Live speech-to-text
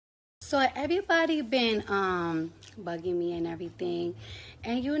So everybody been bugging me and everything.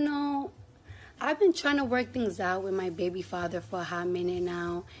 And I've been trying to work things out with my baby father for a hot minute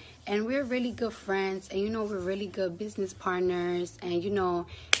now. And we're really good friends, and we're really good business partners. And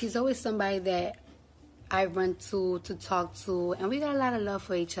he's always somebody that I run to talk to, and we got a lot of love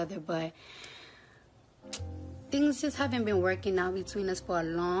for each other, but things just haven't been working out between us for a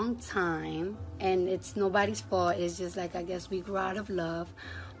long time, and it's nobody's fault. It's just like, I guess we grew out of love,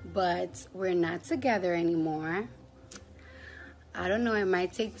 but we're not together anymore. I don't know, it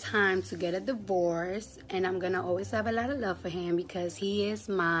might take time to get a divorce, and I'm gonna always have a lot of love for him because he is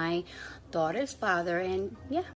my daughter's father, and yeah,